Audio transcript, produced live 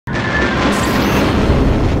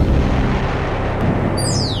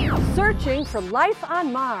searching for life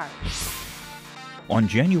on Mars. On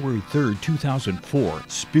January 3, 2004,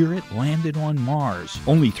 Spirit landed on Mars.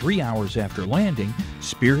 Only 3 hours after landing,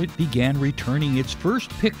 Spirit began returning its first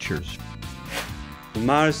pictures.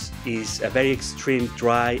 Mars is a very extreme,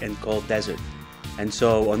 dry and cold desert. And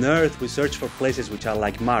so on Earth, we search for places which are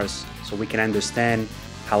like Mars, so we can understand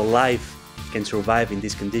how life can survive in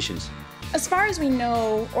these conditions. As far as we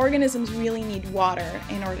know, organisms really need water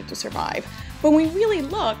in order to survive. But when we really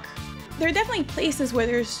look, there are definitely places where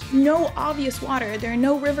there's no obvious water, there are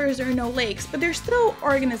no rivers, there are no lakes, but there's still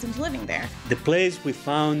organisms living there. The place we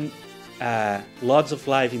found lots of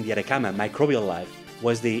life in the Atacama, microbial life,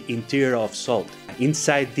 was the interior of salt.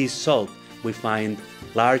 Inside this salt, we find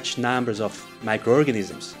large numbers of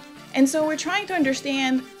microorganisms. And so we're trying to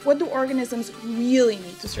understand, what do organisms really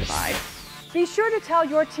need to survive? Be sure to tell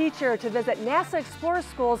your teacher to visit NASA Explorer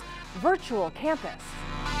School's virtual campus.